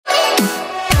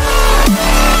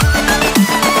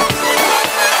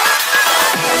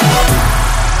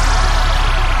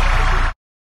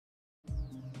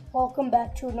welcome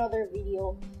back to another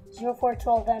video.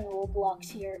 0412N Roblox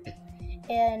here,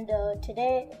 and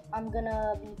today I'm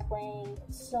gonna be playing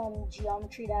some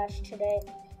Geometry Dash today,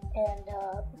 and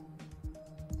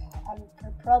I'm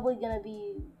probably gonna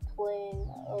be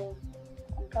playing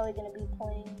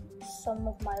some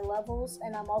of my levels,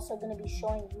 and I'm also gonna be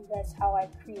showing you guys how I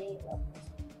create levels.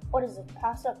 What is it?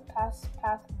 Path of the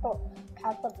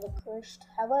Cursed.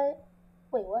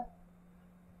 Wait, what?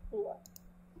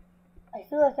 I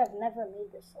feel like I've never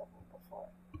made this level before.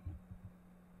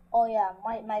 Oh yeah,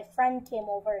 my friend came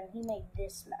over and he made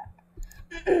this map.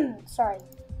 Sorry,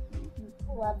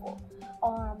 level.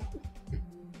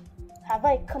 Have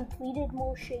I completed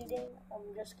more shading?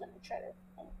 I'm just gonna try to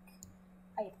think.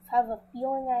 I have a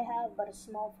feeling I have, but a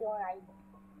small feeling I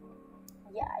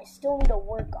still need to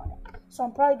work on it. So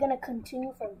I'm probably gonna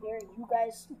continue from here. You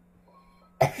guys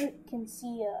can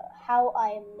see how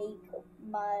I make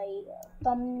my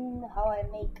how I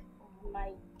make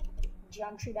my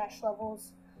Geometry Dash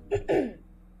levels.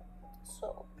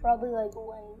 So probably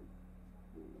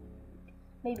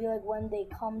when they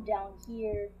come down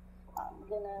here, I'm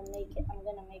gonna make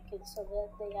it so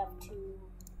that they have to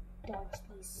dodge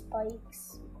these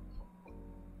spikes.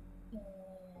 And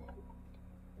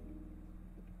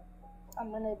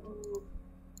I'm gonna do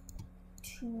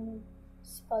 2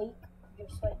 spike.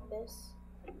 Just like this.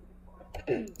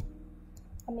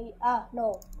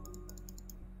 No.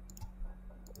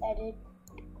 Edit.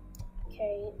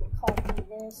 Okay, copy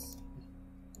this.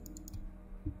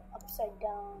 Upside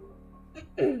down.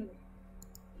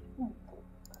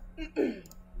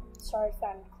 Sorry if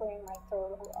I'm clearing my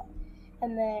throat a lot.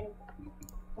 And then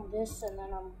this, and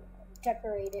then I'm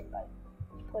decorate it by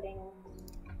putting,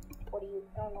 I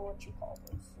don't know what you call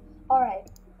this.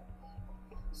 Alright.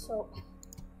 So,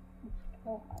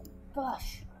 oh my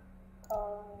gosh.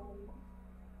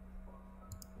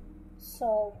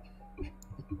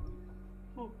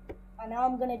 And now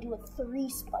I'm gonna do a 3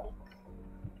 spike.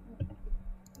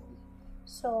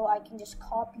 So I can just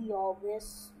copy all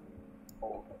this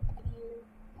over here.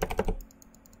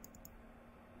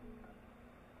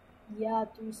 Yeah,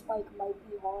 3 spike might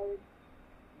be hard.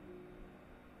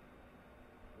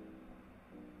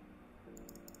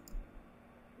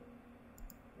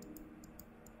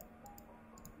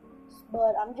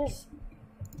 But I'm just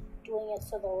doing it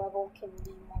so the level can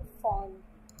be more fun.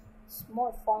 It's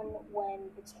more fun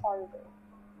when it's harder.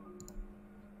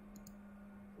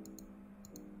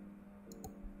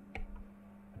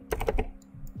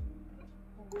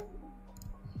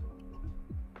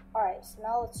 Alright, so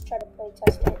now let's try to play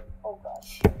test it. Oh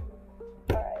gosh.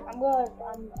 Alright,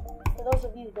 for those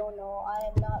of you who don't know, I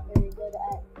am not very good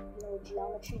at,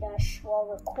 Geometry Dash while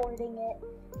recording it.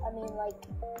 I mean,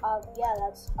 yeah,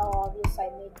 that's how obvious I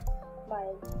make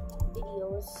my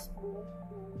videos. Boom,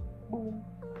 boom,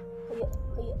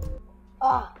 boom.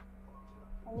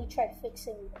 Let me try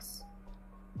fixing this.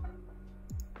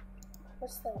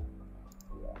 What's that?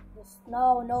 Yeah, this.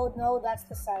 No, that's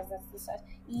the size.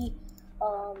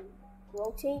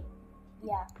 Rotate.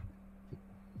 Yeah.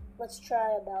 Let's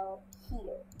try about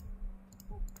here.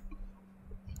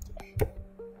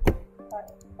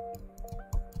 Alright.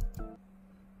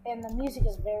 And the music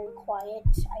is very quiet.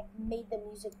 I made the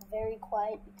music very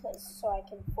quiet so I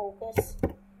can focus.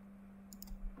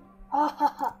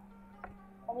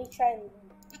 Let me try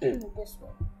this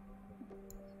way.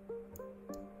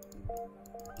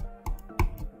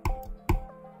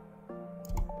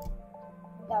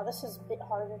 Now this is a bit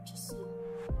harder to see.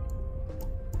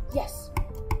 Yes.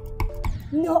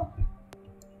 No.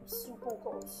 Super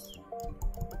close.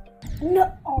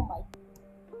 No. Oh my.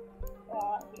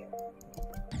 Here.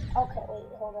 Okay, wait,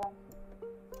 hold on.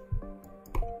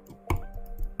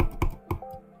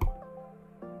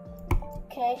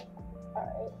 Okay.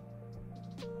 Alright.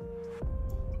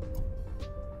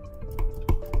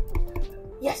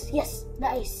 Yes,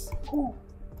 nice. Ooh.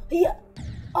 Yeah.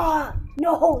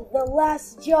 No, the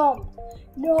last jump.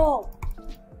 No.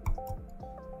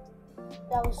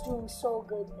 That was doing so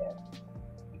good there.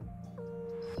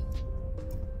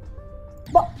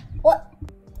 But what?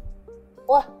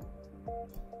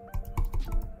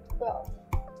 Bro,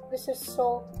 this is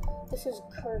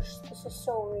cursed. This is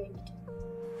so rigged.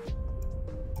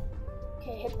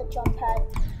 Okay, hit the jump pad.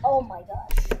 Oh my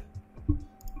gosh.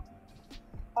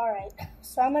 Alright,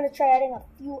 so I'm gonna try adding a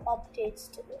few updates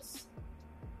to this.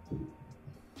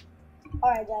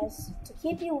 Alright guys, to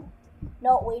keep you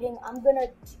not waiting, I'm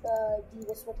gonna do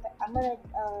this I'm gonna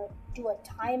do a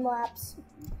time lapse,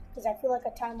 because I feel like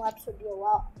a time lapse would be a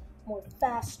lot more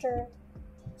faster.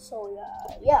 So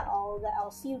yeah,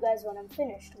 I'll see you guys when I'm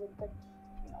finished with the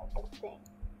thing.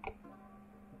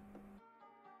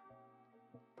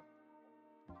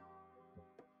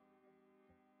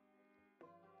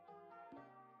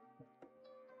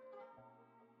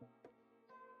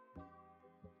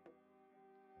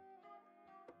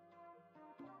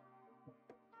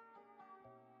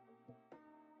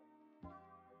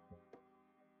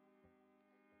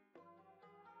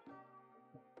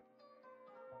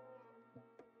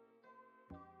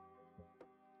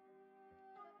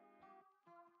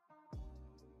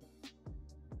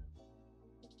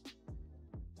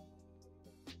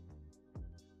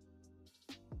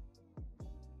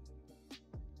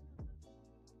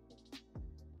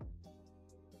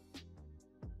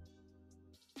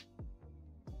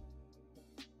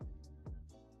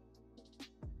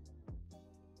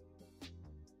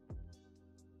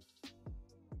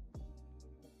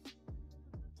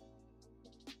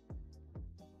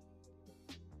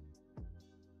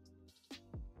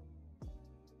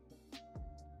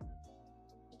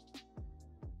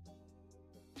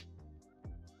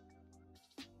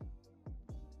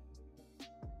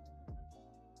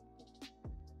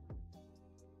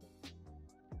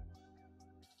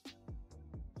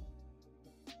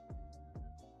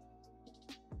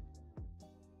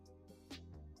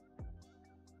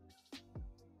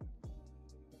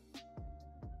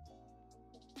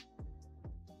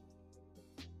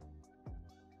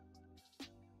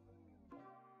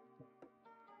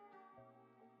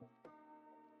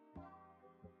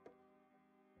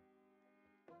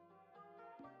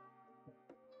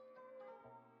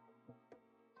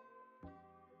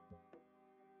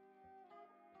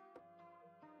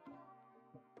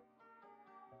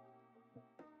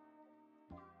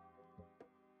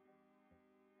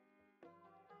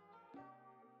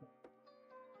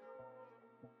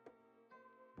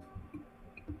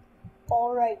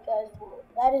 Alright guys, well,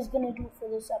 that is gonna do for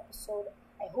this episode.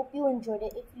 I hope you enjoyed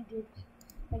it. If you did,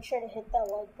 make sure to hit that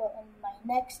like button. My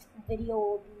next video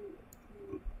will be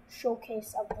the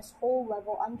showcase of this whole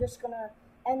level. I'm just gonna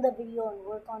end the video and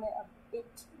work on it a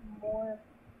bit more.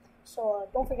 So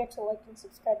don't forget to like and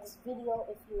subscribe this video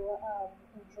if you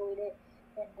enjoyed it.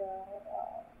 And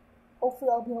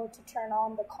hopefully I'll be able to turn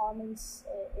on the comments.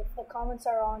 If the comments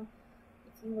are on,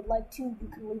 if you would like to,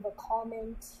 you can leave a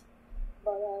comment.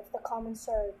 But if the comments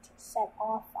are set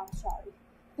off, I'm sorry.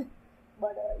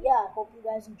 But yeah, I hope you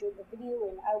guys enjoyed the video,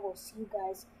 and I will see you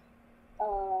guys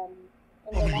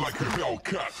in the next video.